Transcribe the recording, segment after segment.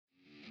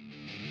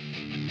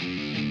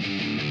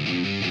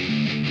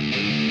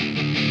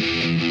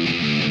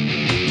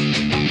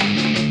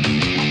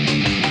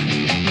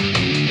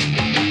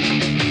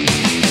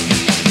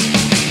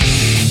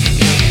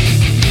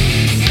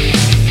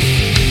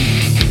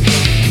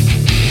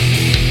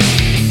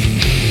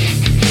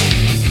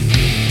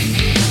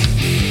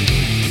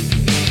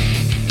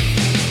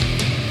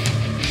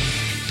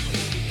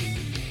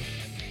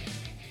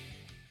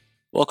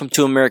Welcome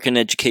to American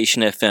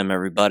Education FM,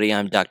 everybody.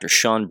 I'm Dr.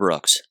 Sean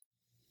Brooks.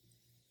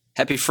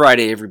 Happy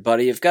Friday,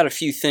 everybody. I've got a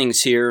few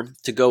things here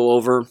to go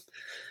over.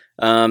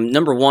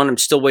 Number one, I'm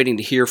still waiting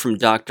to hear from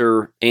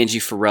Dr. Angie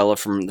Farella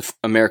from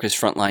America's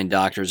Frontline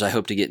Doctors. I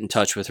hope to get in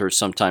touch with her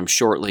sometime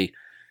shortly.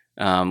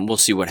 We'll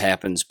see what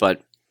happens,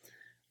 but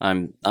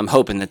I'm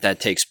hoping that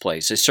takes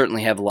place. I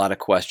certainly have a lot of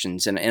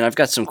questions, and I've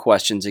got some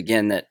questions,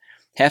 again, that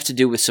have to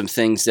do with some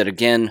things that,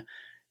 again,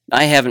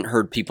 I haven't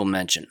heard people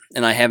mention,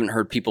 and I haven't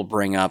heard people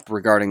bring up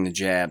regarding the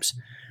jabs,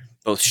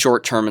 both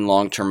short-term and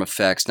long-term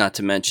effects, not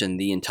to mention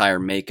the entire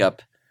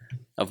makeup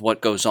of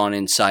what goes on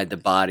inside the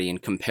body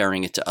and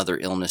comparing it to other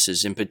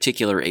illnesses, in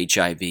particular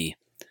HIV.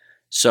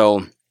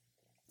 So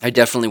I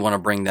definitely want to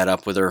bring that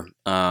up with her.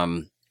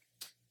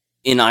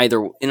 In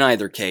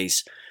either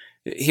case,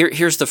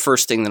 here's the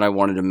first thing that I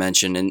wanted to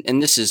mention,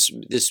 and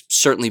this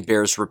certainly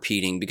bears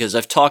repeating because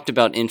I've talked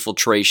about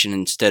infiltration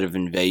instead of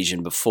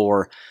invasion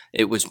before.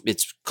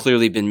 It's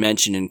clearly been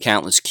mentioned in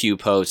countless Q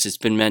posts. It's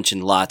been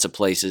mentioned lots of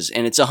places,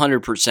 and it's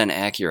 100%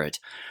 accurate.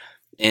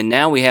 And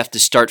now we have to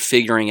start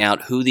figuring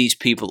out who these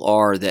people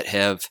are that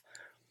have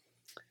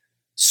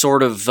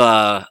sort of,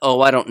 I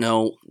don't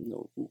know,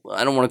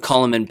 I don't want to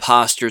call them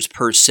imposters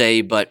per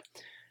se, but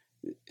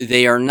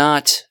they are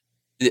not.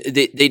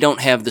 They don't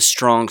have the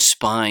strong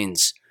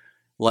spines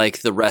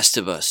like the rest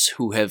of us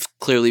who have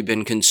clearly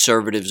been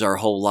conservatives our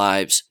whole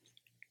lives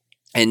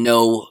and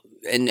know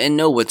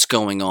what's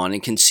going on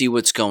and can see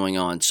what's going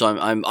on. So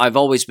I've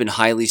always been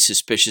highly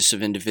suspicious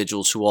of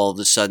individuals who all of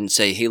a sudden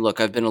say, "Hey, look,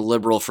 I've been a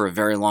liberal for a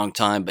very long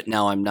time, but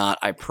now I'm not,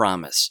 I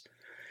promise."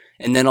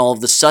 And then all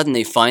of a sudden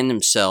they find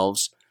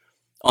themselves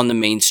on the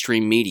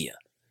mainstream media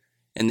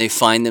and they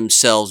find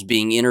themselves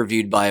being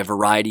interviewed by a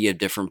variety of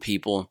different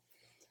people.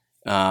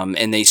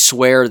 And they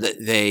swear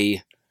that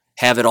they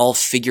have it all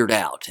figured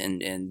out,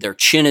 and their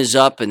chin is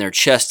up and their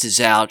chest is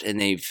out, and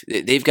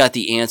they've got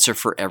the answer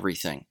for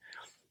everything.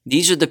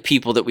 These are the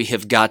people that we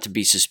have got to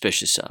be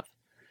suspicious of.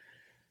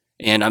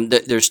 And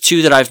there's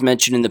two that I've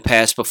mentioned in the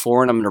past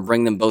before, and I'm going to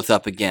bring them both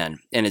up again.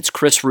 And it's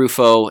Chris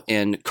Rufo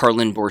and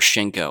Karlyn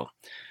Borysenko.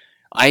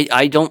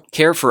 I don't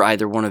care for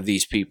either one of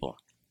these people.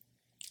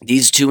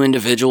 These two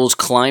individuals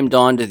climbed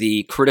onto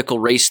the critical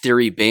race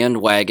theory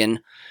bandwagon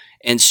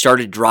and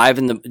started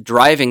driving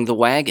the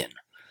wagon.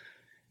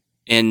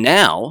 And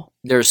now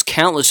there's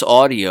countless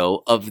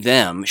audio of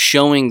them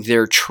showing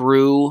their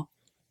true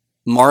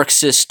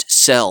Marxist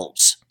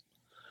selves.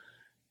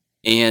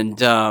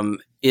 And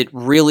it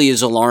really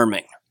is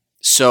alarming.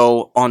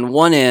 So on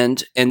one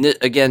end, and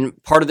again,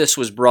 part of this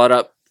was brought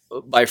up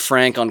by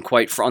Frank on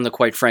the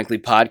Quite Frankly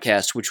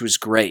podcast, which was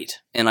great.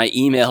 And I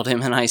emailed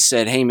him and I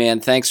said, "Hey man,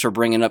 thanks for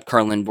bringing up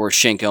Karlyn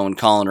Borysenko and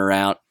calling her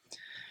out."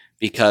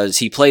 Because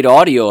he played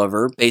audio of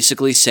her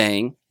basically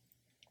saying,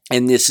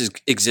 and this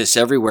exists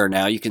everywhere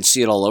now. You can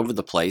see it all over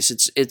the place.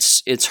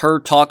 It's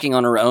her talking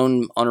on her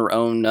own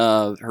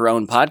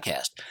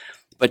podcast,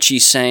 but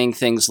she's saying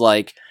things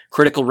like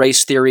critical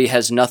race theory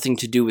has nothing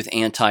to do with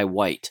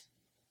anti-white,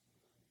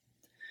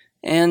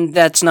 and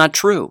that's not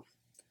true.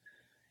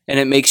 And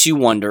it makes you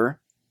wonder,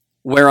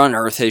 where on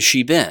earth has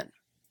she been?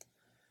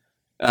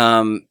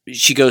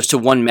 She goes to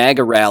one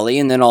MAGA rally,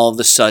 and then all of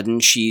a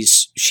sudden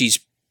she's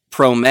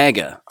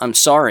pro-MAGA. I'm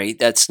sorry,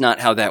 that's not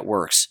how that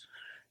works.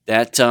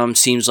 That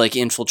seems like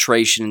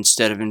infiltration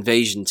instead of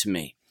invasion to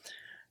me.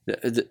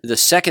 The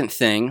second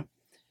thing,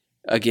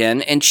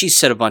 again, and she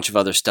said a bunch of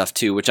other stuff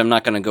too, which I'm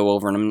not going to go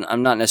over, and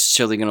I'm not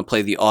necessarily going to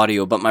play the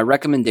audio, but my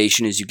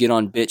recommendation is you get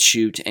on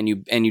BitChute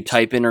and you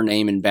type in her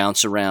name and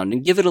bounce around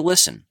and give it a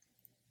listen.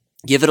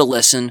 Give it a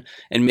listen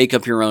and make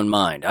up your own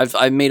mind.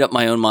 I've made up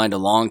my own mind a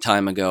long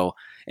time ago,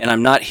 and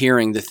I'm not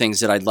hearing the things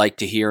that I'd like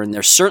to hear, and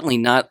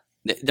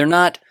they're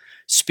not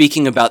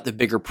speaking about the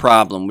bigger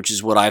problem, which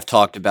is what I've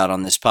talked about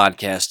on this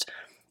podcast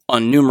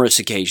on numerous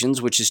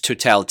occasions, which is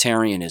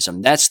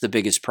totalitarianism. That's the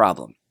biggest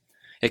problem.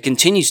 It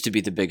continues to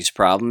be the biggest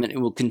problem, and it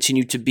will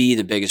continue to be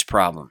the biggest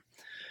problem.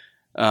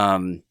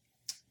 The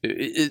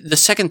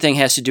second thing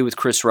has to do with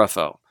Chris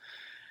Rufo.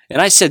 And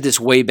I said this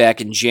way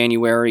back in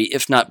January,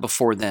 if not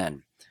before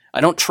then. I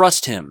don't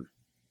trust him.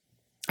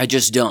 I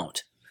just don't.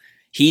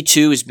 He,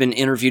 too, has been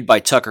interviewed by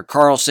Tucker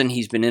Carlson.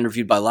 He's been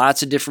interviewed by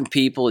lots of different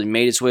people. He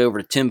made his way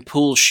over to Tim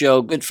Pool's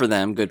show. Good for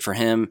them. Good for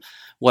him.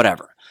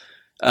 Whatever.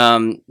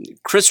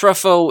 Chris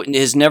Rufo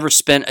has never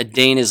spent a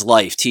day in his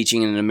life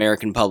teaching in an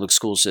American public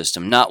school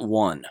system. Not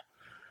one.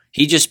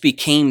 He just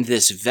became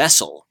this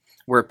vessel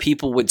where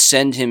people would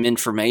send him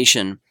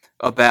information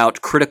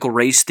about critical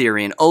race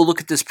theory. And, oh,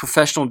 look at this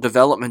professional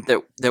development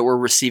that we're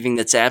receiving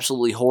that's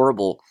absolutely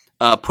horrible.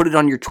 Put it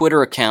on your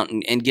Twitter account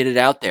and get it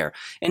out there.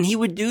 And he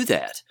would do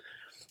that.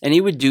 And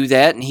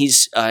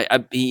he's,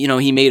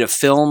 he made a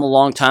film a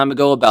long time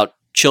ago about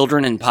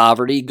children in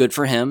poverty. Good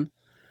for him.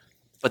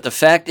 But the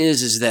fact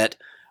is that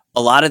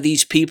a lot of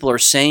these people are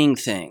saying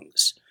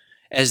things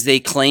as they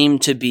claim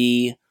to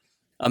be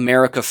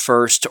America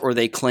first, or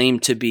they claim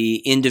to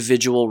be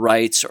individual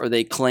rights, or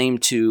they claim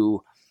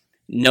to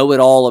know it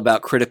all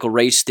about critical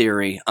race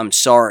theory. I'm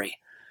sorry.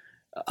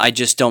 I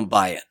just don't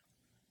buy it.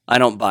 I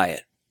don't buy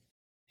it.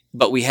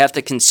 But we have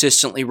to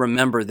consistently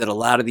remember that a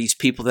lot of these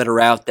people that are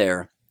out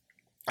there,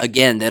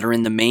 again, that are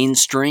in the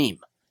mainstream,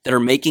 that are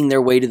making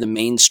their way to the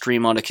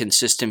mainstream on a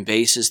consistent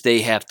basis,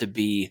 we have to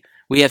be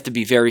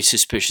very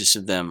suspicious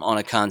of them on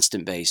a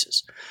constant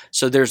basis.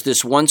 So there's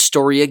this one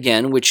story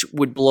again, which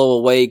would blow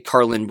away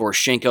Karlyn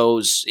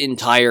Borysenko's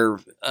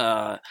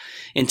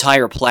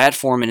entire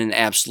platform in an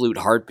absolute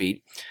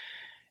heartbeat.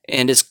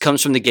 And it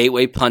comes from the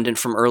Gateway Pundit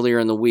from earlier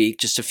in the week,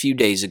 just a few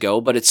days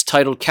ago, but it's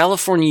titled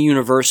California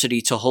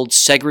University to Hold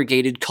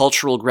Segregated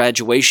Cultural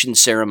Graduation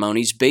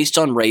Ceremonies Based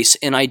on Race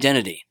and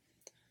Identity.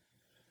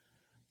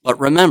 But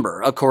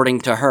remember,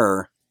 according to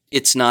her,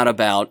 it's not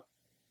about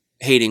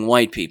hating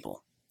white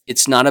people.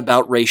 It's not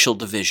about racial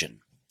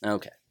division.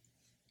 Okay.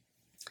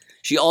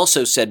 She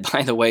also said,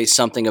 by the way,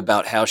 something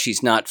about how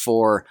she's not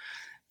for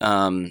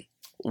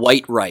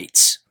white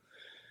rights.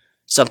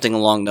 Something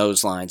along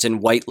those lines,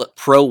 and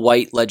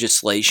pro-white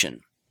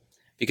legislation.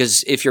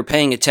 Because if you're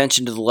paying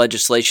attention to the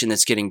legislation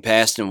that's getting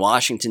passed in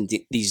Washington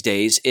these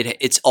days,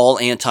 it's all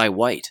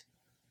anti-white,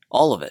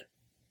 all of it.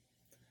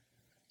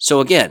 So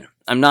again,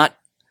 I'm not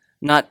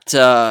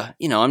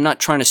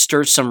trying to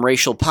stir some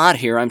racial pot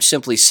here. I'm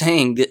simply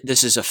saying that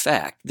this is a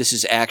fact. This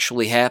is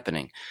actually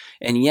happening.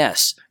 And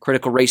yes,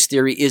 critical race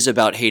theory is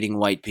about hating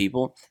white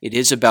people. It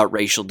is about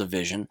racial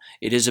division.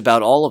 It is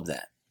about all of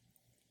that.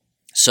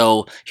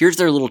 So here's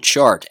their little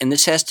chart, and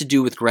this has to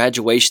do with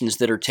graduations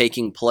that are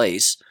taking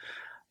place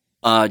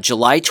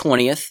July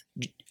 20th,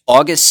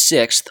 August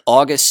 6th,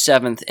 August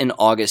 7th, and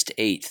August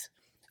 8th.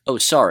 Oh,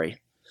 sorry.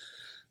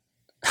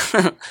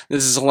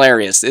 This is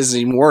hilarious. This is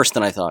even worse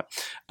than I thought.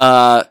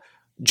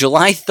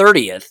 July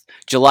 30th,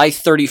 July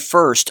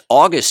 31st,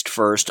 August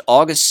 1st,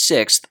 August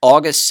 6th,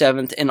 August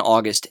 7th, and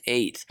August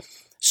 8th.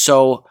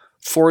 So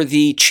for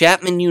the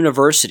Chapman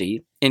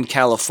University in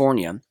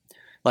California,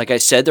 like I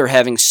said, they're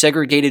having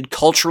segregated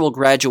cultural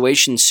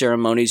graduation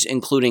ceremonies,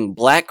 including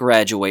black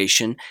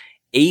graduation,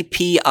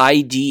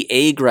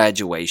 APIDA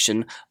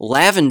graduation,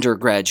 lavender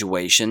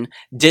graduation,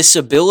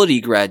 disability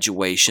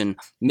graduation,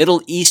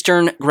 Middle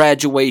Eastern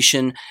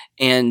graduation,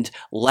 and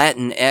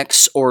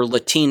Latinx or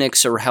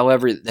Latinx or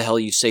however the hell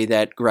you say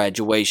that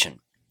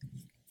graduation.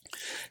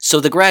 So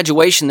the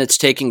graduation that's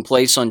taking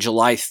place on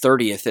July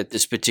 30th at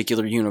this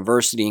particular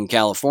university in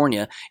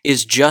California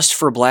is just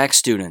for black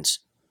students.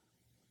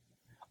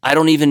 I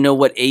don't even know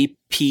what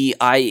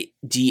APIDA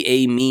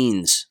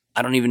means.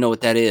 I don't even know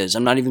what that is.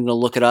 I'm not even going to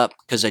look it up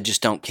because I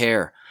just don't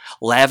care.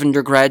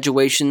 Lavender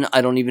graduation,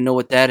 I don't even know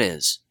what that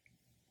is.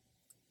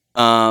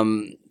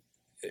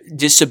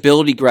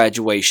 Disability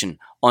graduation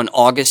on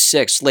August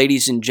 6th.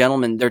 Ladies and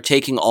gentlemen, they're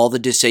taking all the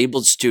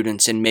disabled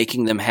students and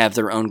making them have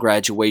their own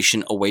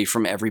graduation away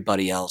from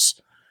everybody else.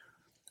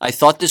 I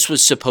thought this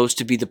was supposed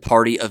to be the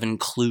party of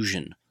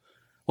inclusion.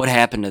 What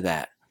happened to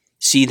that?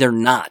 See, they're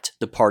not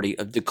the party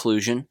of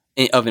inclusion.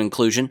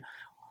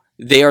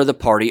 They are the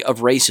party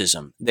of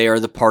racism. They are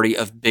the party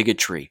of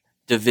bigotry,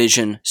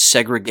 division,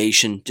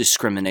 segregation,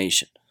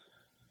 discrimination.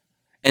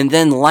 And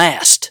then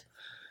last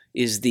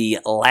is the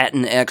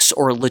Latinx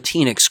or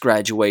Latinx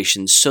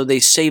graduations. So they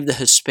save the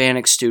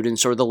Hispanic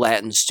students or the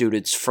Latin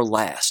students for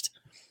last.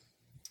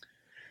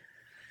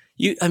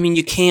 You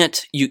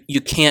can't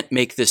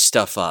make this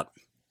stuff up.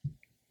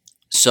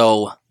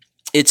 So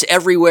it's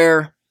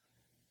everywhere.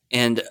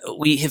 And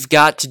we have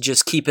got to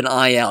just keep an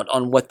eye out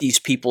on what these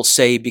people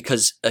say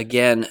because,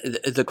 again,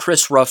 the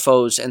Chris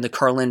Ruffos and the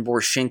Karlyn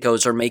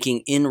Boryszenkos are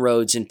making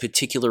inroads in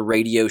particular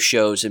radio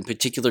shows and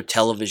particular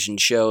television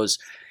shows,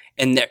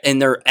 and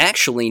they're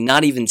actually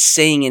not even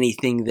saying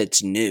anything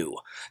that's new.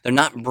 They're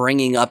not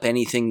bringing up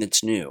anything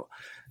that's new.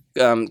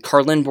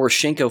 Karlyn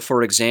Boryszenko,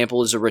 for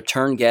example, is a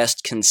return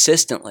guest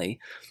consistently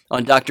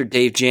on Dr.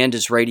 Dave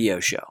Janda's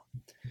radio show.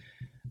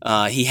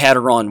 He had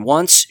her on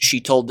once. She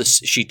told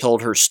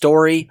her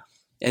story,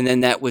 and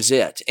then that was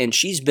it. And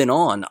she's been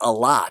on a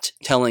lot,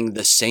 telling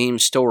the same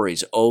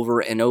stories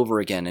over and over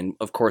again. And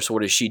of course,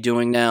 what is she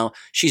doing now?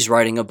 She's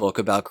writing a book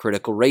about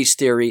critical race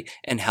theory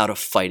and how to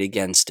fight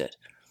against it.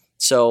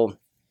 So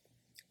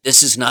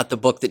this is not the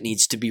book that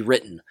needs to be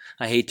written.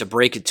 I hate to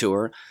break it to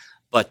her,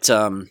 but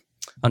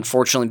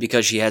unfortunately,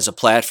 because she has a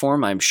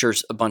platform, I'm sure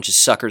a bunch of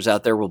suckers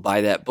out there will buy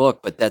that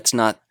book. But that's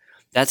not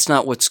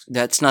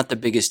the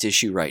biggest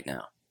issue right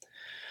now.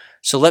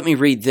 So let me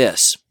read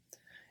this,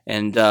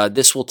 and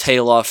this will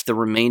tail off the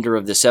remainder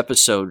of this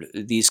episode,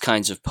 these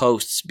kinds of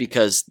posts,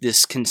 because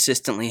this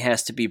consistently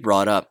has to be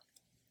brought up.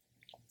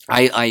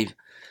 I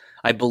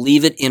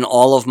believe it in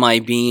all of my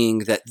being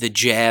that the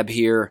jab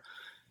here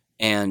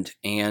and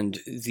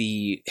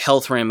the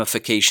health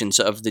ramifications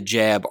of the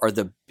jab are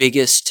the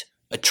biggest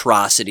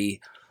atrocity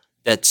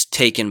that's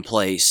taken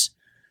place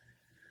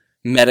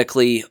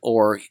medically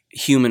or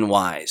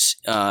human-wise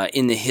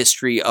in the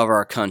history of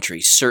our country,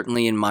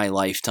 certainly in my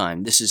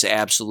lifetime. This is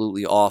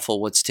absolutely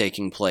awful what's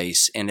taking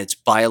place, and it's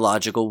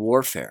biological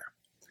warfare.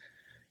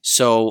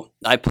 So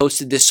I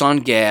posted this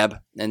on Gab,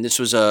 and this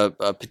was a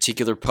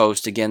particular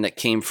post, again, that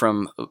came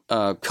from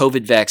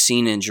COVID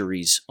vaccine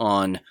injuries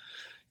on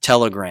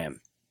Telegram,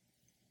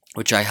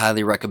 which I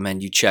highly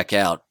recommend you check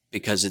out.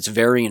 because it's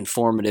very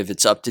informative.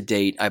 It's up to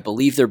date. I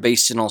believe they're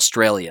based in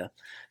Australia,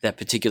 that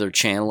particular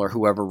channel, or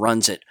whoever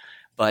runs it.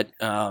 But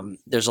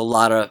there's a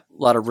lot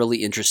of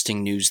really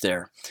interesting news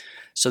there.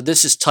 So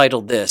this is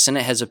titled this, and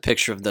it has a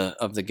picture of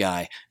the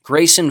guy.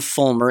 Grayson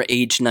Fulmer,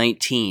 age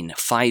 19,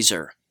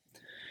 Pfizer.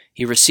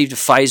 He received a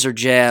Pfizer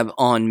jab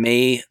on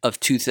May of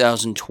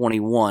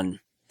 2021.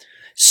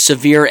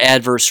 Severe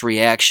adverse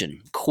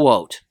reaction.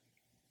 Quote,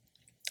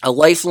 a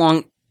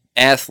lifelong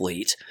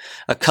athlete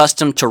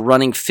accustomed to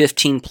running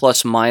 15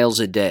 plus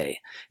miles a day.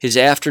 His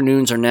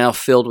afternoons are now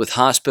filled with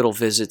hospital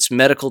visits,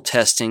 medical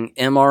testing,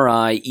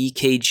 MRI,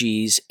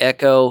 EKGs,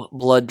 echo,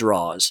 blood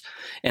draws,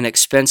 and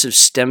expensive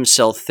stem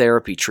cell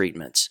therapy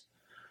treatments.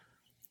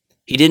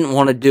 He didn't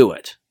want to do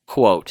it.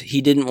 Quote,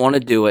 he didn't want to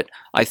do it.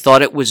 I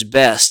thought it was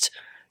best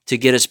to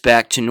get us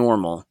back to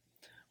normal.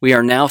 We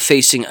are now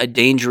facing a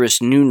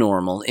dangerous new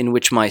normal in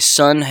which my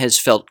son has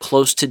felt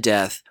close to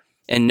death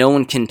and no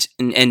one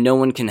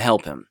can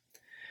help him.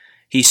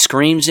 He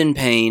screams in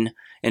pain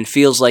and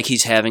feels like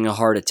he's having a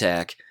heart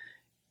attack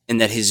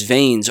and that his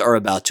veins are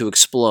about to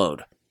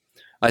explode.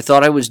 I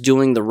thought I was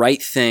doing the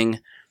right thing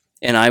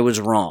and I was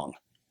wrong.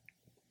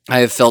 I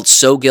have felt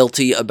so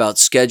guilty about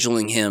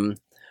scheduling him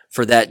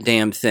for that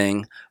damn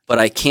thing, but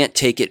I can't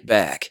take it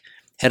back.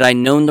 Had I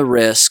known the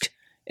risk,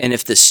 and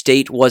if the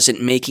state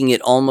wasn't making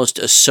it almost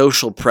a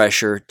social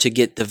pressure to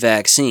get the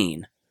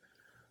vaccine,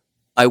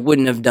 I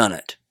wouldn't have done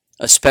it,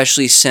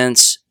 especially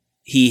since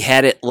he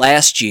had it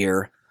last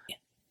year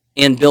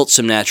and built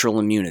some natural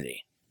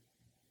immunity.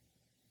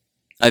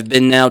 I've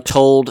been now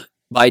told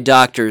by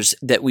doctors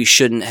that we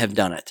shouldn't have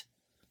done it.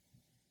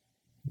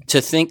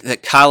 To think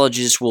that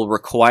colleges will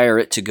require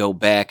it to go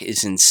back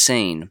is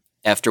insane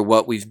after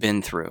what we've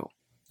been through.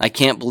 I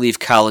can't believe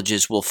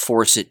colleges will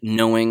force it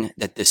knowing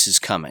that this is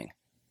coming,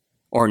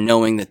 or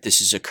knowing that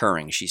this is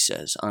occurring, she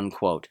says,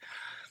 unquote.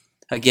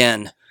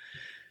 Again,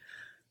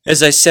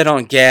 as I said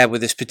on Gab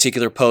with this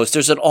particular post,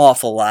 there's an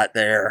awful lot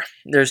there.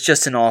 There's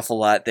just an awful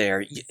lot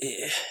there.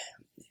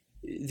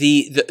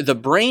 The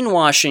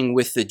brainwashing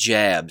with the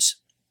jabs,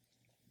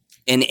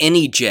 and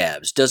any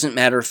jabs, doesn't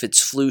matter if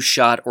it's flu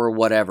shot or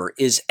whatever,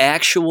 is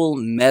actual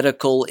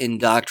medical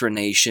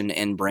indoctrination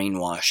and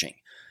brainwashing.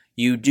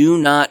 You do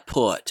not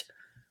put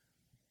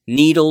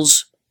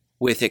needles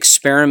with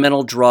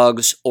experimental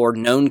drugs or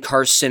known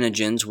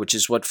carcinogens, which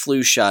is what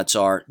flu shots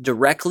are,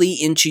 directly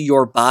into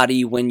your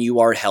body when you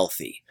are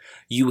healthy.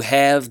 You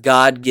have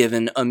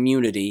God-given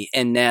immunity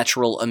and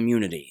natural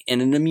immunity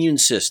and an immune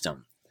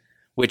system,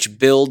 which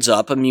builds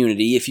up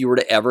immunity if you were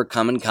to ever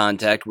come in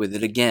contact with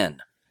it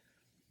again.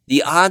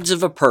 The odds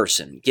of a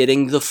person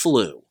getting the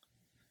flu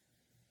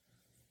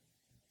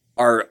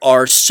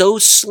are so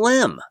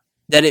slim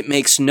that it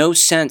makes no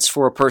sense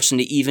for a person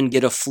to even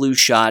get a flu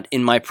shot,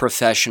 in my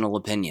professional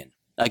opinion.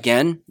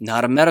 Again,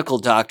 not a medical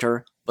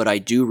doctor, but I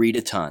do read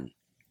a ton.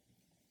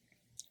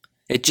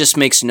 It just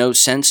makes no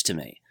sense to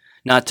me.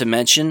 Not to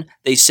mention,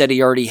 they said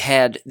he already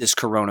had this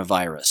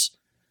coronavirus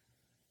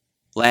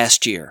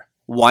last year.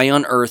 Why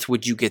on earth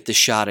would you get the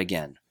shot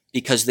again?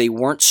 Because they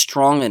weren't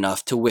strong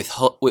enough to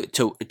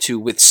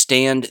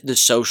withstand the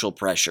social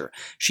pressure.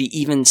 She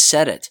even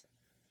said it.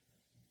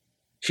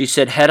 She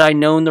said, had I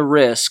known the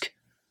risk,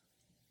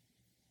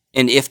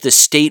 and if the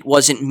state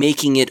wasn't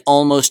making it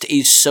almost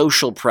a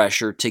social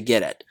pressure to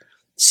get it.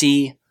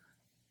 See,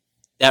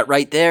 that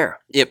right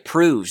there, it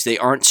proves they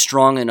aren't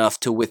strong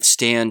enough to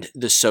withstand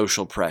the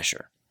social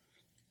pressure.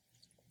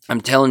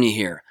 I'm telling you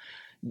here,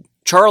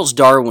 Charles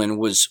Darwin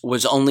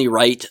was only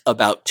right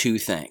about two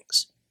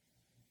things.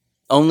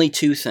 Only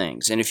two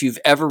things. And if you've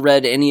ever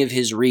read any of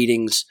his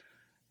readings,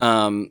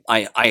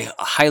 I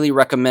highly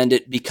recommend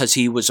it, because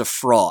he was a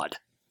fraud.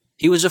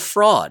 He was a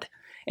fraud.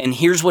 And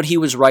here's what he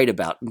was right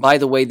about. By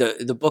the way,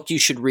 the book you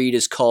should read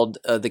is called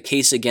The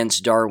Case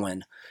Against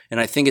Darwin, and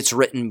I think it's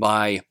written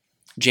by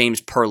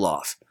James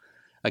Perloff.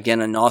 Again,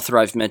 an author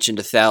I've mentioned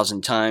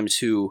 1,000 times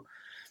who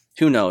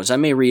knows, I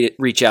may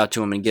reach out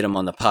to him and get him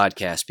on the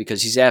podcast,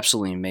 because he's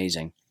absolutely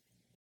amazing.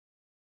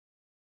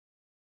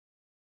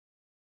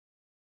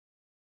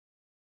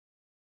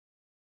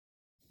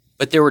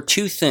 But there were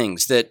two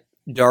things that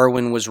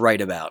Darwin was right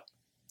about,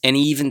 and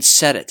he even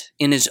said it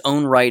in his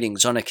own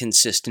writings on a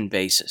consistent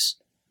basis.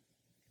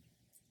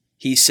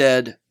 He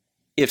said,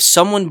 if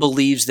someone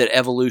believes that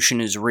evolution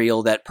is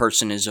real, that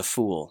person is a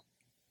fool.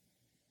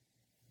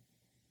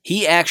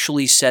 He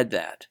actually said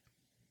that.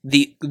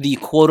 The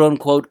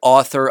quote-unquote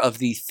author of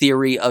the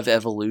theory of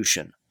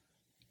evolution.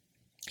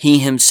 He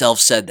himself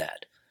said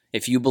that.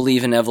 If you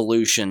believe in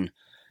evolution,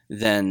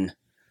 then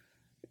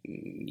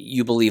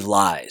you believe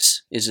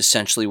lies, is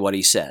essentially what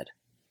he said.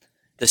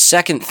 The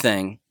second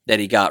thing that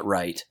he got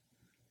right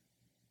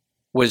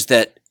was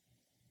that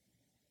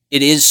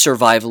it is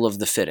survival of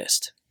the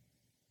fittest,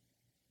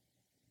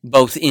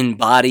 both in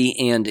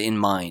body and in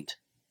mind.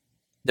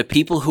 The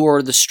people who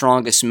are the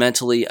strongest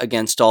mentally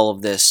against all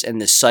of this and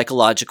this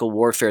psychological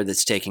warfare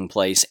that's taking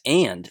place,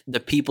 and the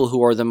people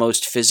who are the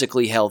most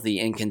physically healthy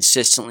and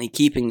consistently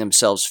keeping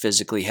themselves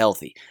physically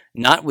healthy,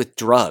 not with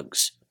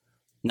drugs,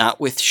 not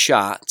with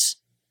shots.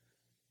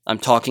 I'm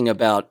talking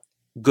about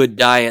good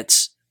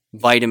diets,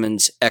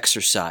 vitamins,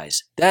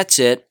 exercise. That's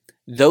it.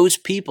 Those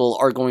people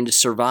are going to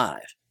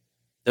survive.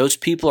 Those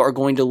people are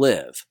going to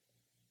live.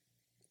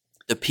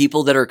 The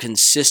people that are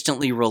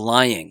consistently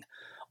relying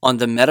on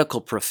the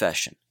medical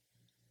profession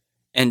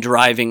and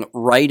driving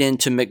right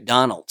into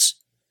McDonald's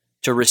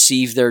to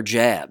receive their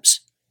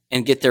jabs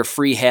and get their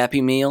free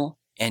Happy Meal.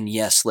 And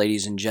yes,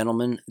 ladies and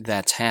gentlemen,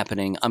 that's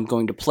happening. I'm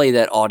going to play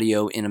that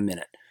audio in a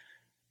minute.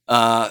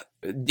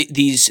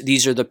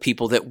 These are the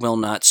people that will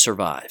not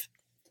survive.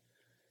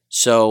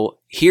 So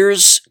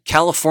here's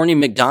California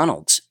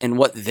McDonald's and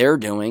what they're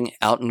doing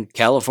out in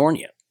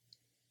California.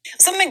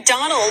 Some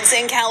McDonald's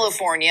in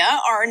California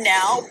are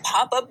now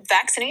pop-up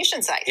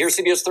vaccination sites. Here's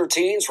CBS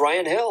 13's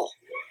Ryan Hill.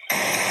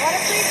 Want a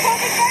free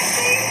COVID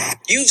vaccine?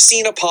 You've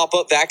seen a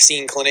pop-up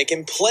vaccine clinic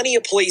in plenty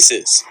of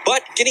places,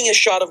 but getting a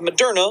shot of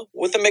Moderna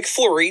with a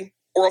McFlurry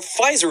or a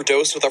Pfizer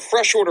dose with a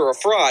fresh order of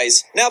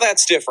fries, now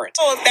that's different.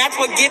 Oh, if that's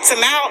what gets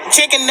them out,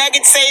 chicken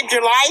nuggets saved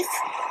your life?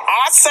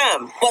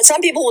 Awesome. But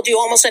some people will do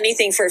almost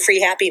anything for a free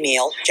Happy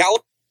Meal.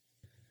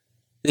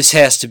 This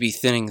has to be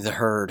thinning the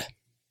herd.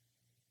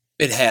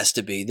 It has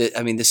to be.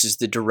 I mean, this is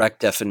the direct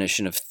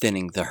definition of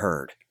thinning the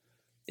herd.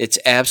 It's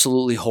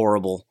absolutely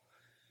horrible.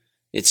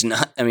 It's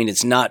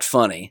not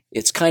funny.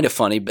 It's kind of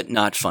funny, but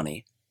not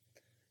funny.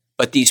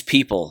 But these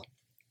people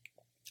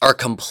are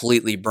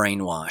completely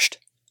brainwashed.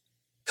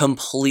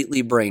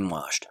 Completely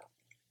brainwashed.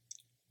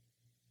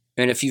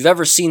 And if you've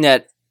ever seen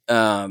that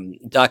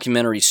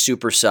documentary,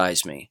 Super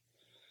Size Me,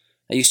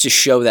 I used to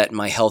show that in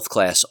my health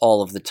class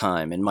all of the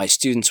time, and my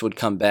students would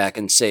come back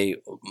and say,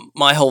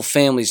 my whole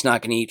family's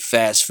not going to eat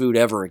fast food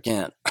ever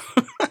again.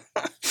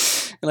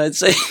 And I'd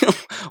say,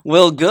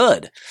 well,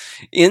 good.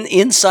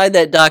 Inside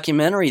that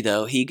documentary,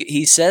 though,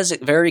 he says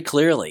it very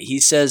clearly. He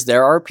says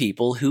there are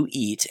people who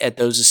eat at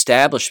those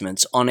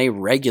establishments on a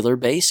regular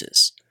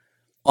basis,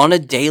 on a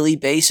daily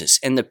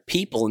basis. And the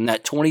people in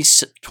that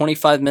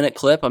 25-minute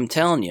clip, I'm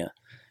telling you,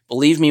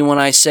 believe me when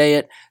I say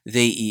it,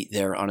 they eat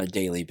there on a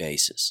daily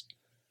basis.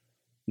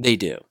 They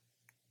do.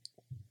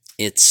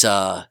 It's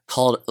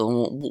called,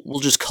 we'll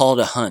just call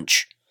it a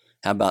hunch.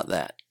 How about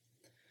that?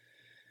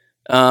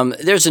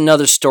 There's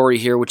another story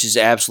here which is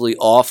absolutely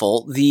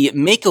awful. The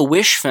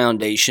Make-A-Wish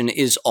Foundation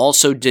is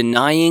also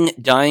denying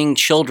dying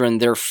children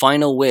their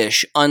final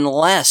wish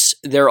unless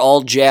they're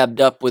all jabbed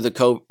up with a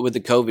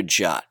COVID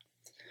shot.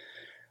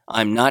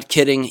 I'm not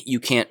kidding. You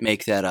can't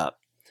make that up.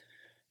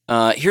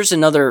 Here's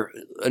another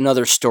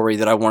story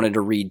that I wanted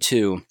to read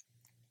too.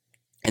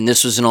 And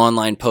this was an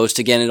online post.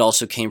 Again, it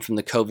also came from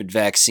the COVID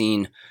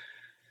vaccine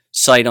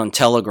site on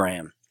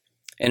Telegram.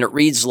 And it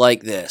reads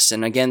like this.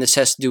 And again, this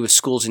has to do with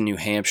schools in New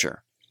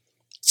Hampshire.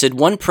 It said,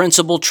 one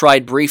principal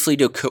tried briefly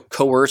to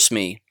coerce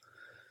me,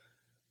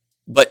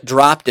 but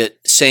dropped it,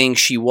 saying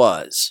she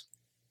was.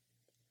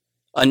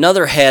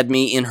 Another had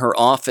me in her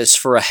office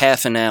for a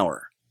half an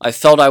hour. I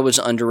felt I was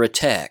under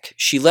attack.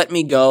 She let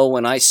me go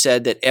when I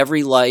said that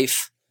every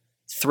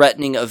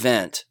life-threatening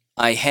event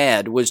I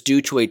had was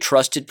due to a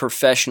trusted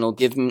professional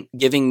giving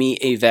me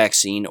a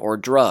vaccine or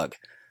drug.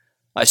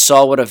 I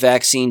saw what a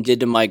vaccine did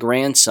to my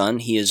grandson.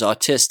 He is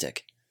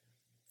autistic.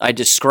 I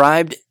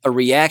described a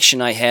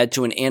reaction I had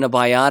to an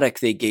antibiotic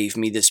they gave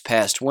me this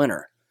past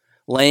winter,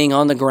 laying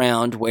on the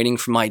ground waiting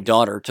for my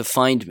daughter to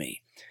find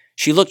me.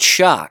 She looked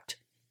shocked,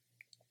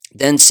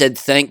 then said,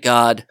 thank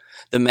God,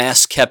 the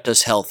mask kept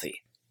us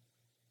healthy.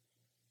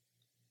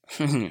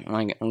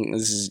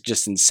 This is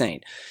just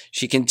insane.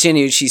 She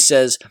continued, she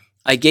says,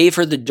 I gave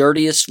her the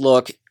dirtiest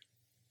look,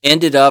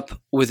 ended up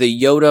with a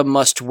Yoda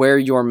must wear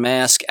your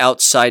mask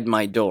outside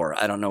my door.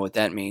 I don't know what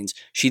that means.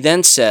 She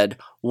then said,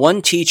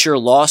 one teacher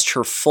lost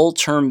her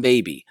full-term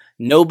baby.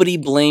 Nobody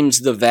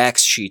blames the vax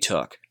she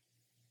took.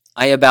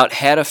 I about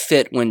had a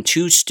fit when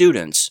two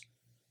students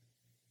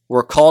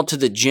were called to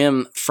the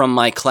gym from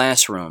my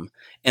classroom,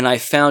 and I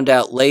found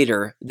out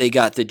later they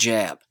got the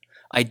jab.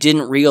 I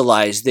didn't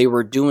realize they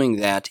were doing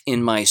that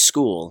in my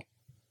school.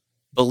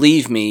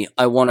 Believe me,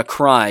 I want to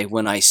cry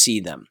when I see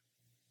them.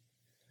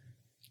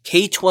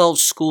 K-12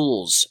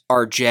 schools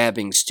are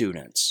jabbing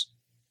students.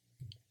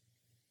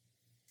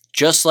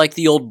 Just like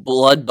the old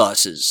blood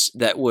buses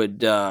that would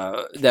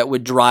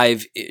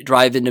drive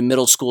into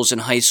middle schools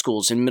and high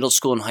schools, and middle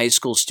school and high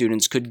school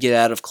students could get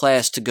out of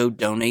class to go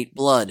donate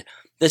blood.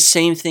 The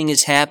same thing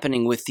is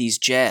happening with these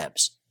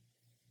jabs.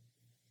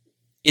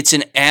 It's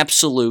an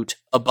absolute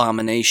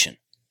abomination.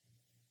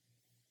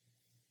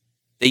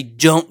 They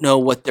don't know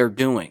what they're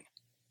doing.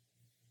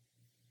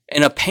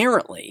 And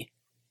apparently,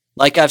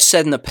 like I've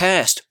said in the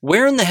past,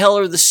 where in the hell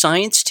are the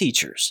science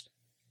teachers?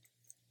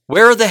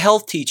 Where are the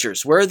health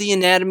teachers? Where are the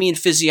anatomy and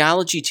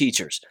physiology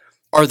teachers?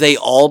 Are they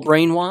all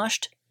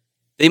brainwashed?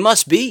 They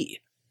must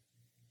be.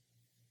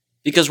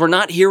 Because we're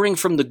not hearing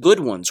from the good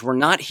ones. We're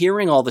not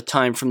hearing all the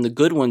time from the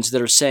good ones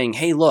that are saying,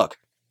 hey, look,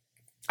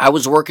 I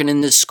was working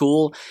in this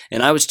school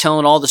and I was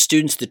telling all the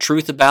students the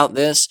truth about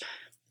this,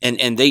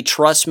 and they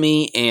trust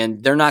me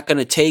and they're not going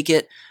to take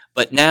it.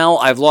 But now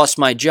I've lost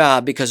my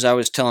job because I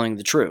was telling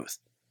the truth.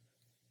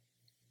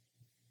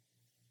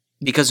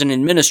 Because an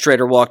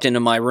administrator walked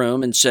into my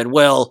room and said,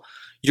 well,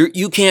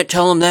 You can't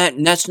tell them that,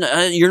 and that's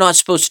not, you're not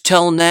supposed to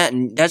tell them that,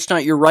 and that's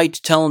not your right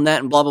to tell them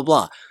that, and blah, blah,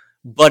 blah.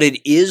 But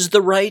it is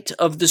the right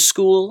of the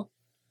school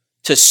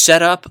to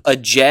set up a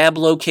jab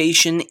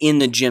location in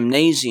the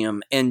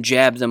gymnasium and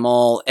jab them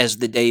all as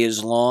the day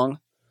is long.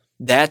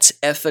 That's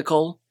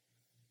ethical.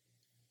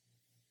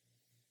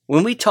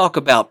 When we talk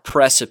about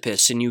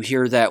precipice and you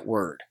hear that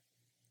word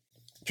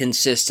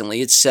consistently,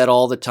 it's said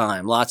all the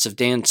time. Lots of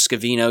Dan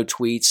Scavino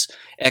tweets,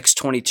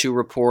 X22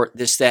 report,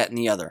 this, that, and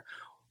the other.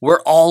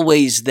 We're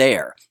always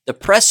there. The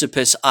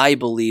precipice, I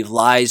believe,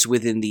 lies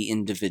within the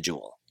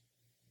individual.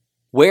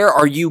 Where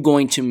are you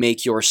going to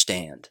make your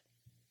stand?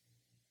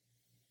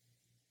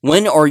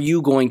 When are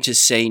you going to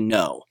say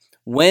no?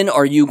 When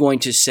are you going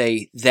to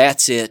say,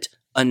 that's it,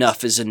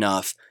 enough is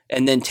enough,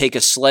 and then take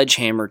a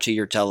sledgehammer to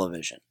your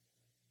television?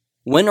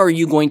 When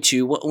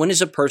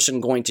is a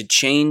person going to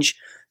change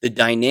the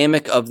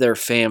dynamic of their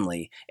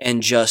family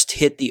and just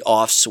hit the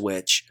off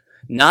switch,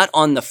 not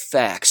on the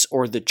facts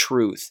or the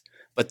truth,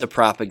 but the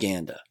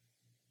propaganda?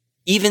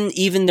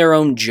 Even their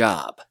own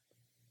job.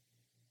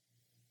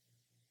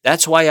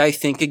 That's why I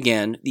think,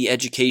 again, the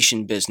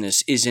education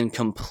business is in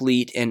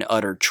complete and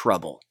utter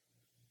trouble.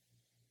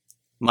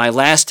 My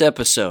last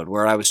episode,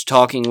 where I was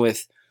talking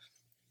with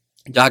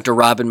Dr.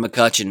 Robin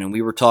McCutcheon, and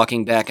we were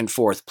talking back and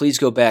forth, please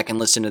go back and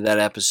listen to that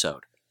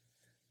episode.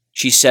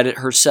 She said it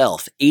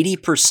herself.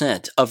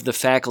 80% of the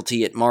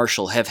faculty at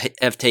Marshall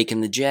have taken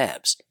the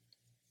jabs.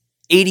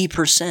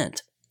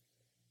 80%.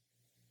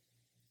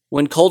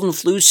 When cold and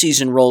flu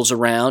season rolls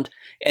around,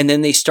 and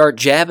then they start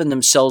jabbing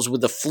themselves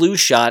with a flu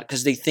shot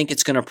because they think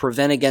it's going to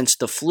prevent against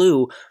the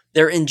flu,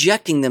 they're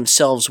injecting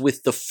themselves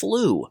with the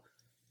flu.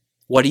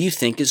 What do you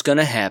think is going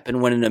to happen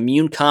when an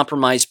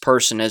immune-compromised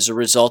person, as a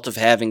result of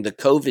having the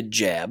COVID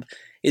jab,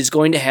 is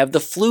going to have the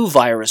flu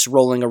virus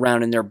rolling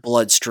around in their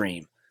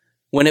bloodstream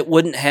when it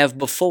wouldn't have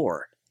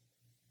before?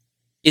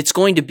 It's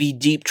going to be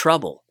deep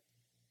trouble.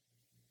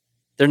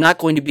 They're not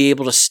going to be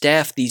able to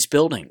staff these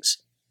buildings.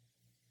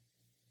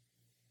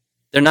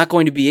 They're not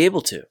going to be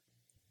able to.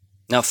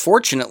 Now,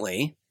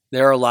 fortunately,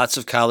 there are lots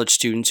of college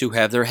students who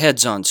have their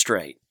heads on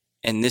straight,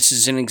 and this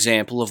is an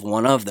example of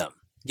one of them.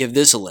 Give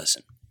this a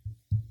listen.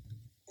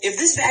 If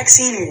this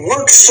vaccine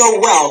works so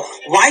well,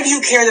 why do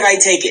you care that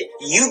I take it?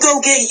 You go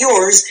get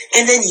yours,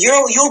 and then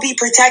you'll be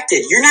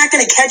protected. You're not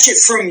going to catch it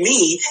from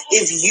me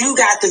if you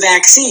got the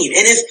vaccine.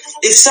 And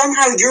if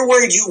somehow you're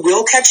worried you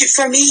will catch it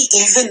from me,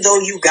 even though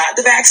you got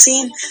the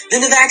vaccine,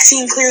 then the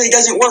vaccine clearly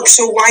doesn't work.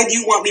 So why do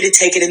you want me to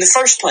take it in the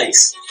first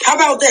place? How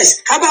about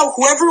this? How about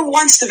whoever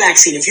wants the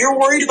vaccine? If you're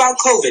worried about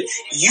COVID,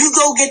 you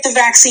go get the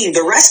vaccine.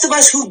 The rest of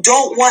us who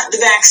don't want the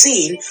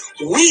vaccine,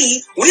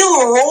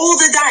 we'll roll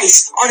the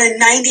dice on a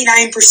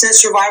 99%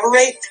 survival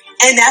rate,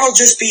 and that'll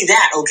just be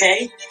that,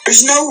 okay?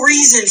 There's no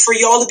reason for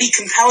y'all to be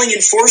compelling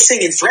and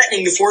forcing and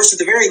threatening to force, at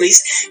the very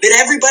least, that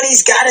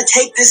everybody's got to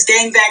take this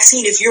dang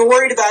vaccine. If you're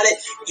worried about it,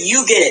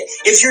 you get it.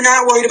 If you're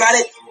not worried about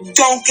it,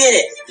 don't get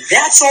it.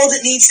 That's all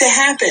that needs to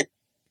happen.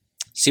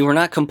 See, we're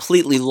not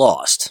completely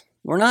lost.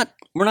 We're not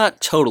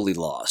totally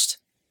lost.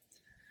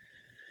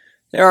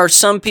 There are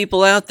some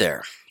people out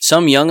there,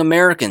 some young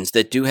Americans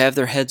that do have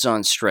their heads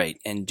on straight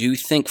and do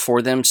think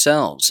for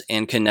themselves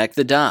and connect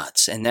the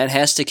dots, and that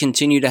has to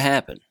continue to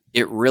happen.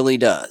 It really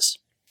does.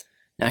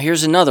 Now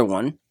here's another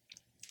one,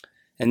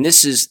 and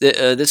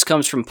this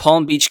comes from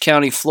Palm Beach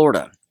County,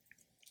 Florida.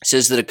 It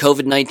says that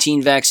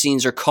COVID-19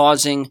 vaccines are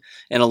causing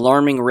an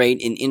alarming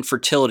rate in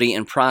infertility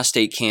and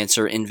prostate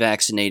cancer in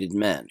vaccinated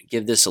men.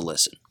 Give this a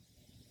listen.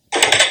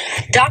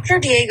 Dr.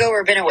 Diego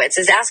Rabinowitz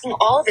is asking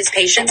all of his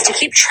patients to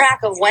keep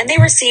track of when they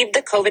received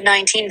the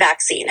COVID-19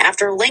 vaccine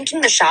after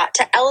linking the shot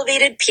to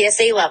elevated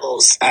PSA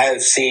levels. I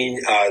have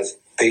seen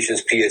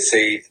patients'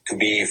 PSA to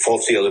be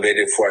falsely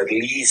elevated for at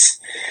least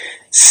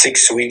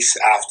 6 weeks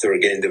after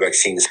getting the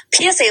vaccines.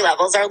 PSA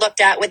levels are looked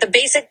at with a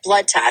basic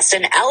blood test,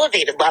 and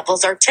elevated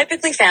levels are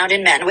typically found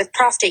in men with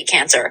prostate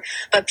cancer.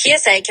 But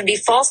PSA can be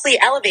falsely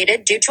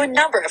elevated due to a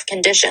number of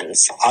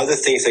conditions. Other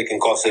things that can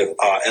cause an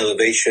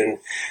elevation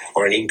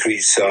or an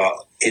increase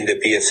in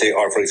the PSA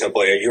are, for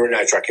example, a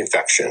urinary tract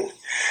infection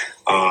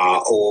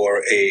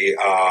or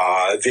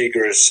a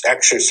vigorous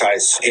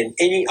exercise in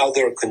any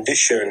other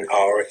condition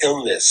or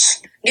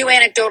illness. New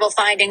anecdotal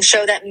findings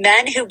show that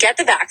men who get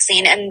the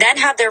vaccine and then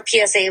have their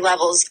PSA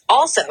levels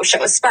also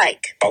show a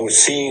spike. I was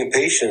seeing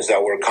patients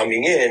that were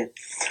coming in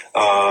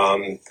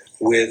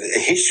with a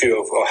history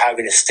of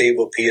having a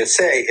stable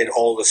PSA, and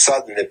all of a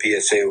sudden the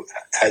PSA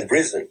had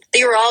risen.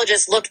 The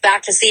urologist looked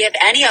back to see if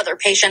any other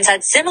patients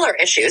had similar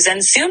issues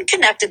and soon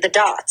connected the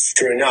dots.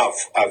 Sure enough,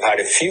 I've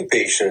had a few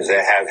patients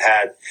that have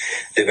had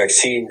the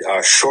vaccine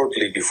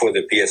shortly before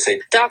the PSA.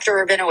 Dr.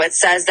 Rabinowitz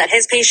says that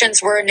his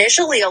patients were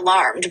initially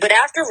alarmed, but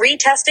after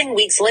retesting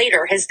weeks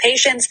later, his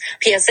patients'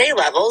 PSA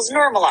levels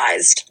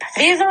normalized.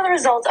 These are the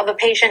results of a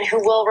patient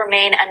who will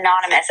remain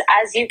anonymous.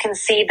 As you can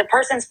see, the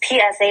person's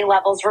PSA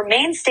levels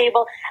remain stable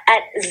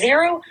at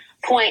 0.4,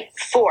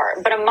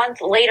 but a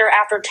month later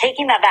after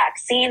taking that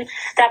vaccine,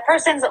 that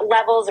person's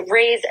levels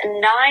raised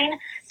 9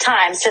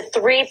 times to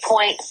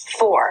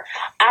 3.4.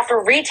 After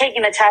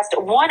retaking the test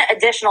one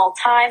additional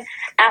time,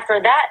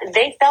 after that,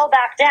 they fell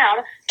back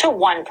down to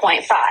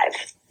 1.5.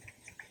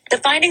 The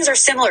findings are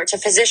similar to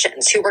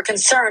physicians who were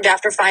concerned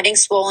after finding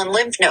swollen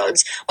lymph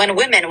nodes when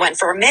women went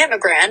for a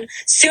mammogram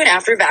soon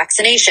after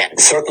vaccination.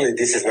 Certainly,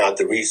 this is not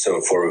the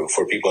reason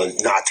for people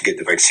not to get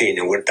the vaccine,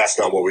 and that's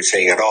not what we're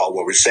saying at all.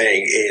 What we're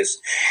saying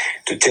is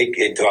to take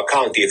into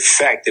account the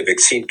effect the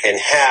vaccine can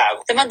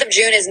have. The month of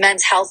June is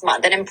Men's Health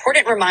Month, an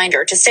important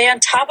reminder to stay on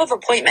top of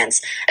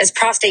appointments, as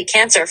prostate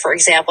cancer, for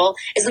example,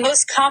 is the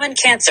most common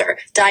cancer,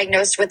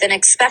 diagnosed with an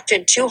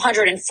expected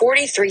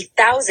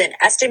 243,000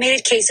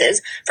 estimated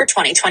cases for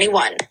 2021.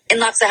 In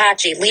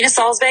Loxahatchee, Lena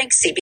Salzbank,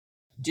 CBS.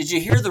 Did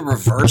you hear the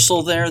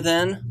reversal there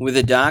then with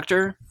a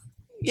doctor?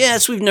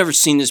 Yes, we've never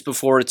seen this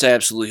before. It's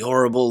absolutely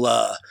horrible.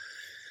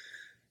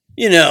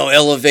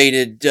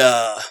 Elevated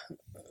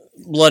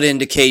blood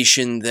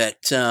indication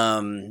that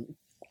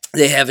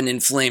they have an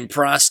inflamed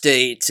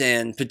prostate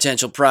and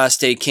potential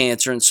prostate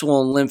cancer and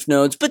swollen lymph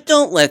nodes. But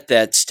don't let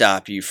that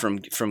stop you from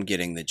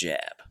getting the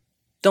jab.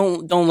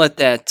 Don't let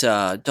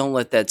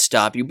that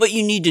stop you. But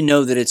you need to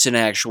know that it's an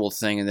actual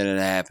thing and that it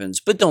happens.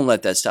 But don't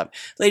let that stop.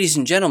 Ladies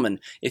and gentlemen,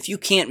 if you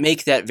can't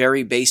make that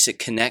very basic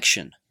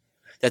connection,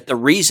 that the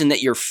reason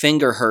that your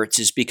finger hurts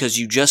is because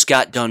you just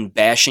got done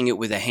bashing it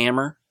with a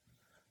hammer,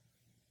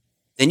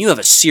 then you have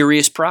a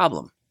serious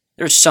problem.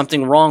 There's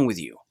something wrong with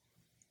you.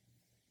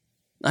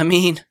 I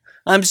mean,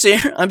 I'm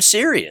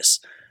serious.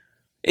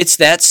 It's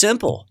that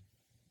simple.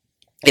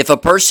 If a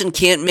person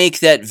can't make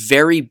that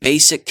very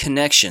basic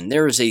connection,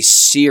 there is a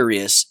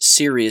serious,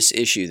 serious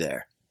issue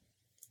there.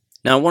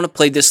 Now, I want to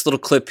play this little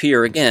clip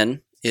here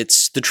again.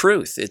 It's the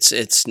truth. It's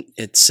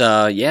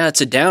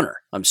a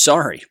downer. I'm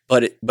sorry,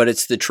 but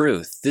it's the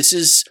truth. This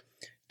is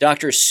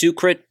Dr.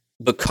 Sukrit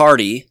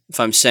Bakardi, if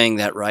I'm saying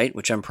that right,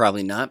 which I'm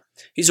probably not.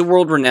 He's a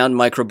world-renowned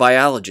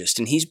microbiologist,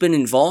 and he's been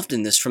involved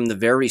in this from the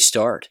very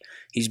start.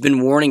 He's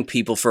been warning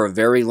people for a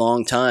very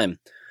long time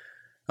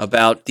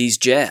about these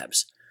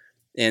jabs.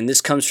 And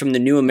this comes from the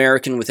New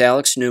American with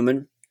Alex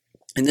Newman,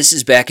 and this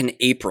is back in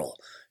April.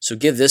 So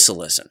give this a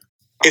listen.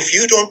 If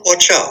you don't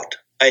watch out,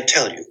 I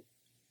tell you,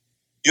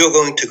 you're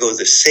going to go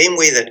the same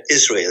way that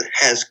Israel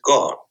has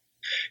gone.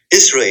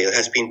 Israel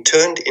has been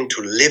turned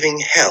into living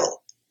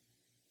hell.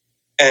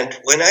 And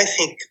when I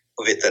think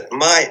of it, that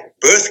my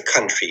birth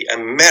country,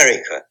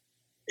 America,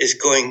 is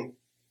going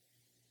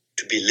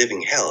to be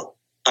living hell,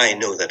 I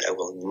know that I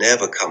will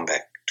never come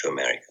back to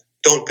America.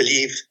 Don't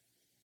believe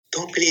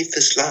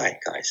this lie,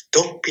 guys.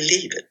 Don't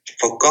believe it,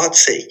 for God's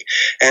sake.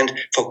 And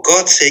for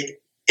God's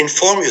sake,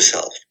 inform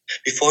yourself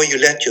before you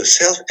let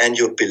yourself and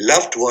your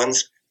beloved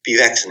ones be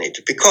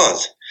vaccinated.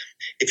 Because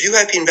if you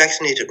have been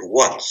vaccinated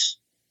once,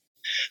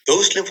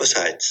 those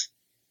lymphocytes,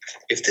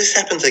 if this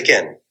happens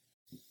again,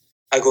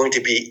 are going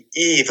to be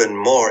even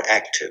more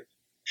active.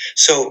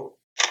 So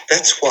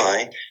that's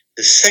why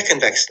the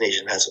second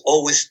vaccination has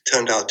always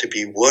turned out to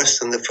be worse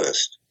than the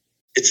first.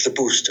 It's the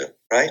booster,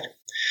 right?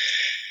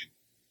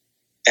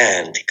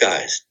 And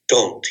guys,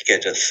 don't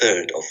get a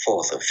third or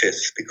fourth or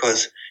fifth,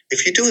 because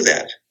if you do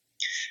that,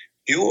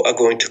 you are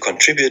going to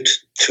contribute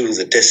to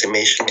the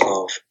decimation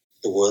of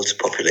the world's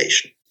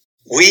population.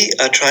 We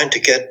are trying to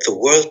get the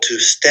world to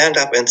stand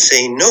up and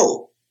say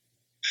no.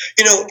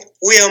 You know,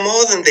 we are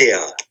more than they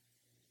are.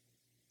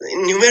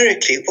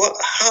 Numerically,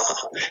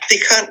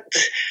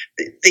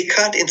 they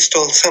can't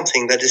install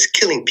something that is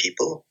killing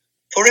people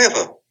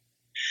forever.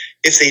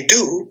 If they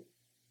do,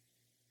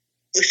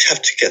 we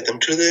have to get them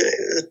to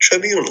the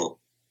tribunal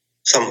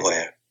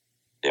somewhere.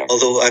 Yeah.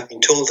 Although I've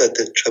been told that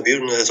the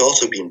tribunal has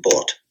also been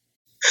bought.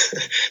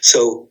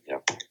 So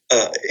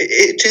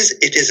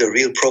it is a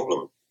real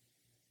problem,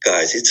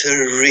 guys. It's a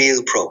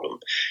real problem.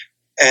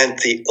 And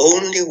the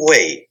only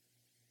way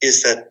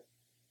is that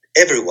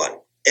everyone,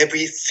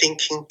 every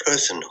thinking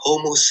person,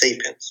 Homo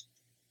sapiens,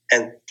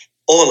 and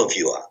all of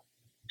you are,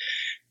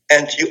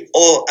 and you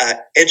all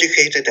are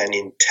educated and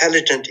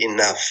intelligent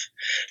enough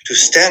to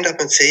stand up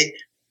and say,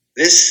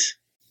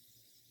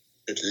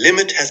 the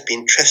limit has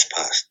been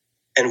trespassed,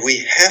 and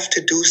we have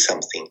to do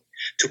something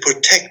to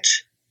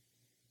protect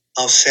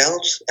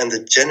ourselves and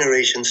the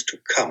generations to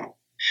come.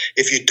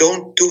 If you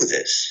don't do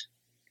this,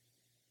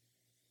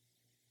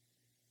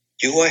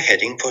 you are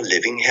heading for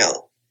living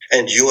hell,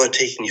 and you are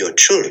taking your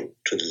children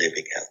to the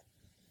living hell.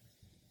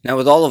 Now,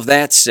 with all of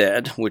that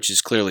said, which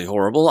is clearly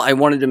horrible, I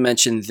wanted to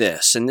mention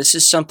this, and this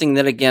is something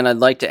that, again, I'd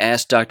like to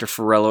ask Dr.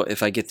 Farello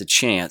if I get the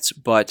chance,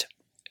 but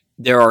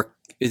there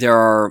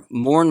are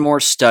more and more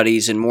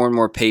studies and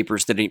more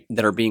papers that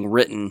are being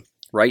written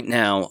right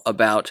now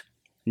about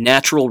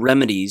natural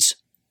remedies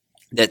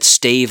that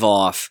stave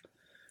off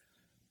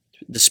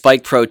the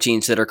spike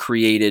proteins that are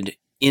created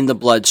in the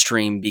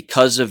bloodstream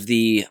because of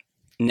the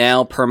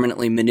now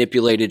permanently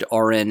manipulated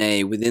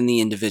RNA within the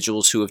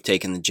individuals who have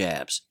taken the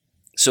jabs.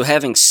 So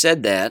having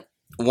said that,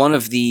 one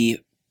of the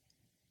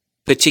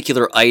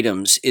particular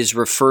items is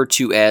referred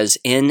to as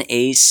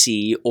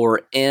NAC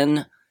or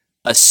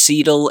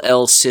N-acetyl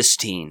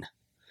L-cysteine.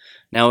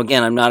 Now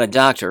again, I'm not a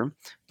doctor,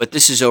 but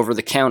this is over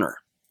the counter.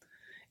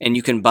 and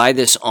you can buy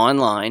this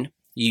online.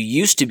 You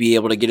used to be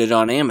able to get it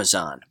on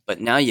Amazon, but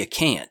now you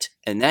can't,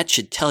 and that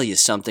should tell you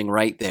something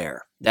right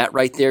there. That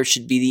right there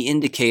should be the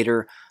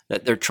indicator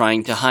that they're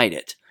trying to hide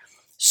it.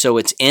 So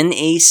it's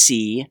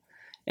NAC,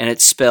 and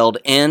it's spelled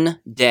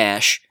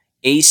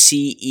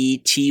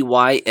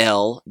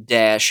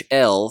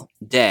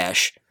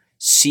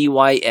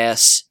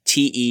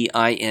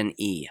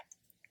N-ACETYL-L-CYSTEINE.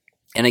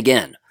 And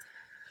again,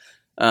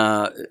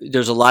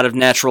 there's a lot of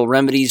natural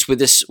remedies with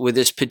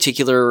this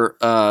particular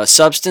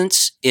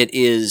substance. It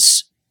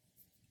is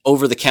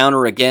over the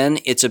counter again.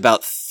 It's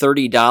about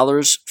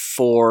 $30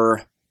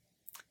 for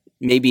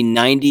maybe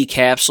 90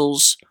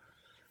 capsules,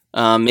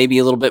 maybe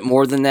a little bit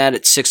more than that.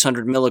 It's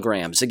 600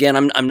 milligrams. Again,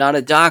 I'm not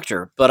a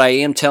doctor, but I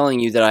am telling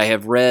you that I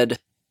have read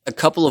a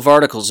couple of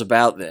articles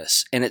about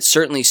this, and it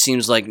certainly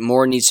seems like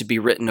more needs to be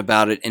written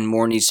about it and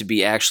more needs to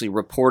be actually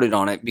reported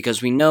on it,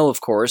 because we know,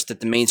 of course, that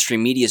the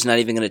mainstream media is not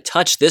even going to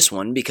touch this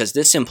one, because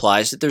this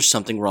implies that there's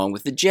something wrong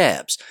with the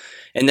jabs,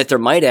 and that there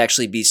might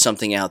actually be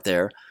something out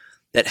there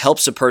that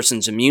helps a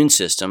person's immune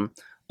system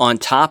on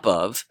top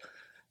of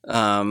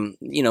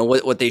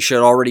what they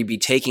should already be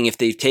taking if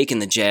they've taken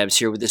the jabs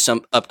here with this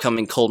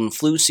upcoming cold and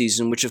flu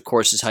season, which of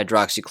course is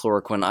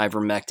hydroxychloroquine,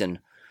 ivermectin,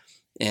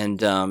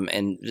 and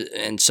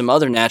some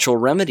other natural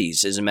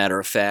remedies, as a matter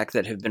of fact,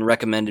 that have been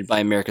recommended by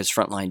America's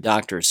frontline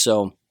doctors.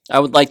 So I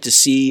would like to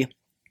see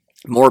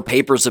more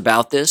papers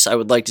about this. I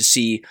would like to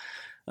see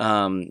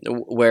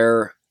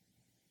where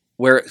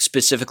it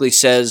specifically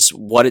says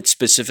what it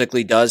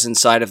specifically does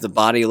inside of the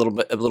body a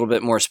little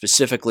bit more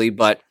specifically.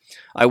 But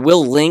I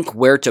will link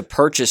where to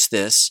purchase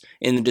this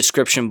in the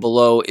description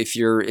below if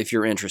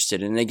you're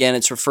interested. And again,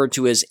 it's referred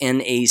to as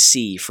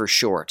NAC for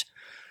short.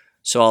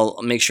 So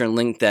I'll make sure and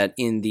link that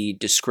in the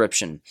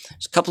description.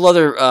 There's a couple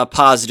other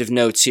positive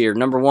notes here.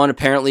 Number one,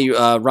 apparently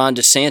Ron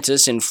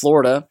DeSantis in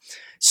Florida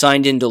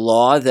signed into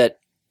law that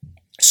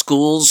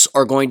schools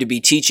are going to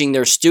be teaching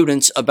their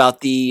students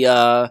about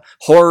the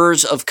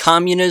horrors of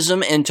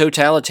communism and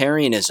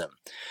totalitarianism.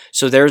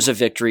 So there's a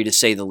victory, to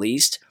say the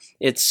least.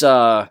 It's,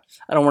 I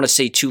don't want to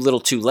say too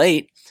little too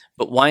late,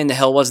 but why in the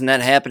hell wasn't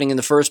that happening in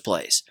the first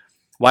place?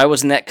 Why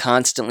wasn't that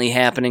constantly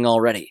happening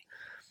already?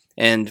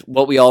 And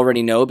what we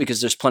already know,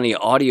 because there's plenty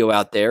of audio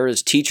out there,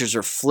 is teachers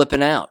are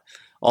flipping out.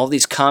 All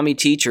these commie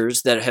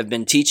teachers that have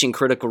been teaching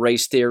critical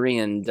race theory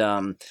and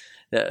the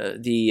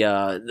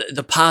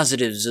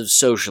positives of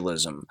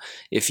socialism,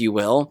 if you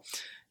will,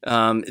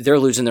 they're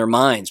losing their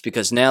minds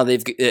because now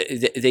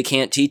they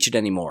can't teach it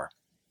anymore.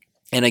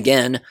 And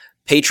again,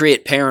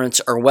 patriot parents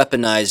are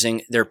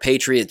weaponizing their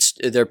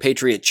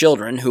patriot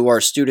children who are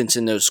students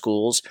in those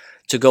schools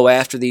to go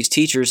after these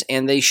teachers,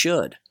 and they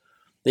should.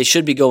 They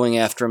should be going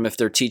after them if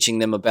they're teaching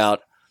them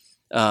about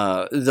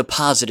the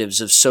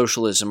positives of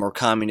socialism or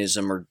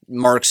communism or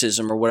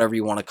Marxism or whatever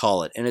you want to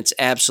call it. And it's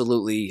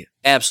absolutely,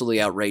 absolutely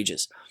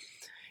outrageous.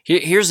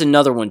 Here's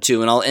another one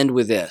too, and I'll end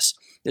with this.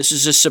 This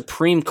is a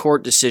Supreme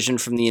Court decision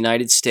from the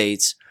United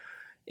States,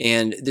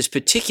 and this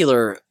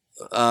particular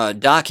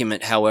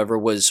document, however,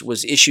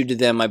 was issued to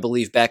them, I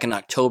believe, back in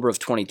October of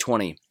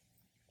 2020.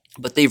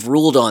 But they've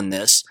ruled on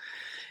this,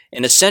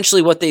 and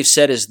essentially what they've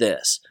said is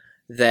this,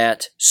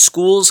 that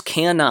schools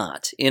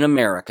cannot, in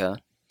America,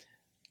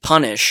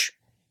 punish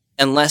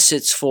unless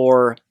it's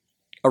for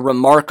a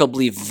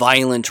remarkably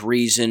violent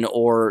reason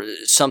or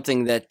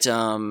something that,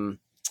 I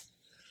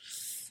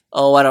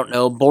don't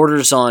know,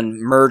 borders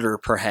on murder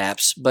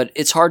perhaps, but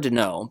it's hard to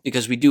know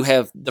because we do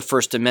have the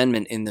First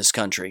Amendment in this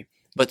country.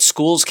 But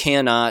schools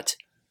cannot,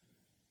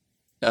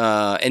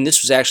 and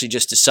this was actually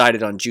just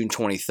decided on June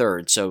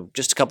 23rd, so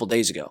just a couple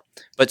days ago,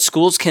 but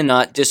schools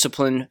cannot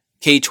discipline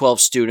K-12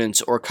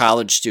 students or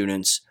college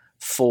students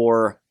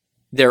for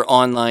their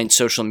online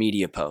social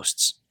media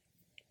posts.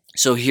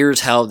 So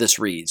here's how this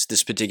reads,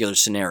 this particular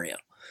scenario.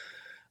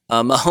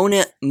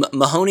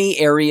 Mahoney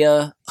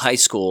Area High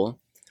School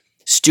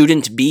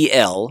student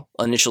BL,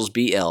 initials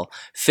BL,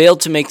 failed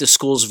to make the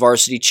school's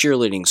varsity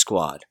cheerleading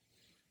squad.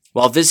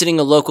 While visiting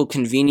a local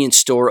convenience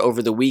store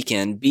over the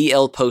weekend,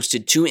 BL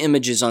posted 2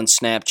 images on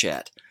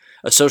Snapchat,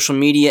 a social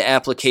media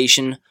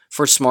application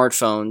for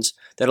smartphones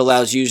that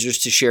allows users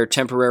to share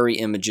temporary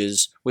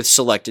images with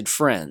selected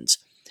friends.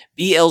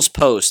 BL's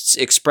posts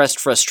expressed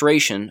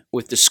frustration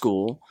with the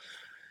school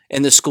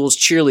and the school's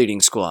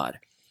cheerleading squad,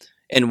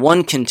 and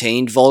one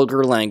contained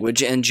vulgar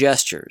language and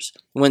gestures.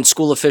 When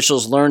school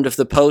officials learned of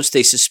the post,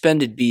 they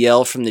suspended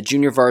BL from the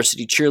junior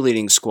varsity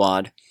cheerleading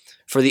squad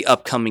for the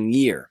upcoming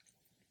year.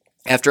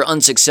 After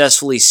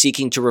unsuccessfully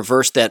seeking to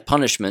reverse that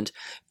punishment,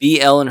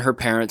 BL and her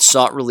parents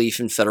sought relief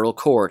in federal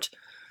court,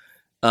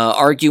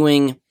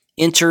 arguing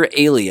inter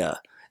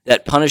alia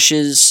that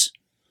punishes,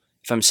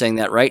 if I'm saying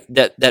that right,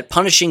 that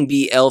punishing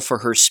BL for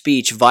her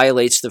speech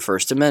violates the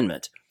First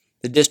Amendment.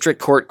 The district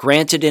court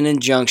granted an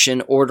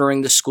injunction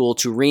ordering the school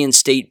to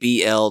reinstate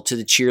BL to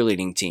the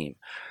cheerleading team,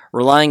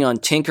 relying on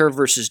Tinker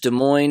versus Des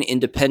Moines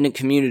Independent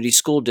Community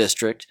School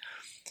District,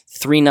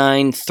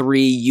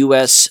 393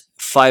 U.S.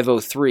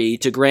 503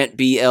 to grant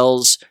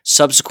BL's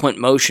subsequent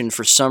motion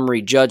for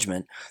summary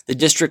judgment, the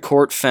district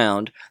court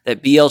found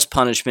that BL's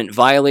punishment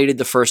violated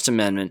the First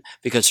Amendment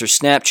because her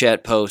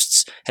Snapchat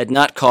posts had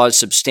not caused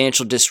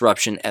substantial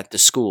disruption at the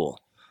school.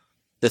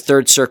 The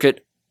Third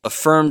Circuit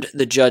affirmed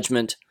the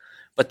judgment,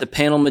 but the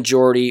panel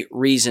majority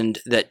reasoned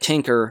that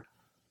Tinker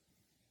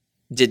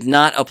did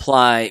not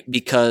apply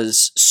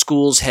because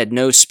schools had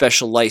no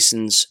special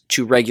license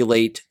to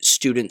regulate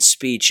student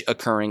speech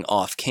occurring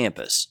off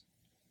campus.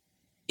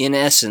 In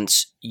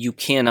essence, you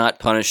cannot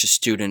punish a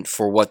student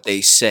for what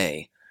they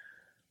say,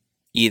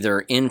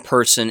 either in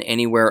person,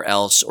 anywhere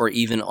else, or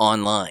even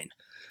online,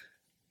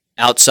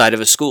 outside of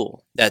a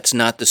school. That's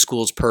not the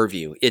school's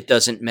purview. It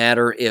doesn't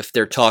matter if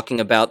they're talking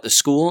about the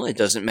school. It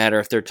doesn't matter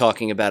if they're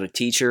talking about a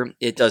teacher.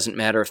 It doesn't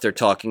matter if they're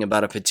talking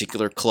about a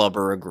particular club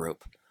or a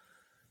group.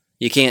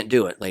 You can't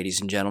do it, ladies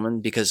and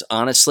gentlemen, because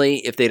honestly,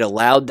 if they'd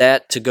allowed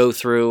that to go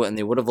through and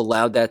they would have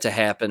allowed that to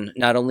happen,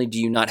 not only do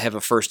you not have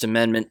a First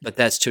Amendment, but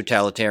that's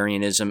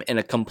totalitarianism and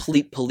a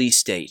complete police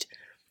state,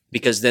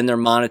 because then they're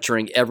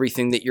monitoring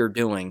everything that you're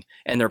doing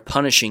and they're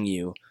punishing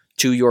you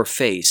to your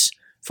face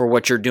for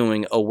what you're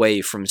doing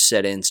away from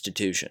said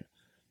institution.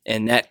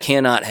 And that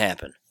cannot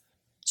happen.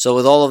 So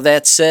with all of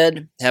that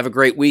said, have a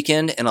great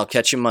weekend and I'll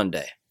catch you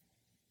Monday.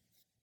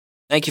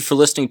 Thank you for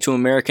listening to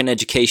American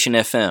Education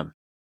FM.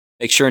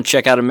 Make sure and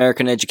check out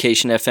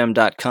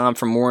AmericanEducationFM.com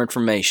for more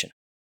information.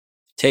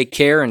 Take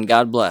care and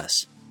God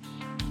bless.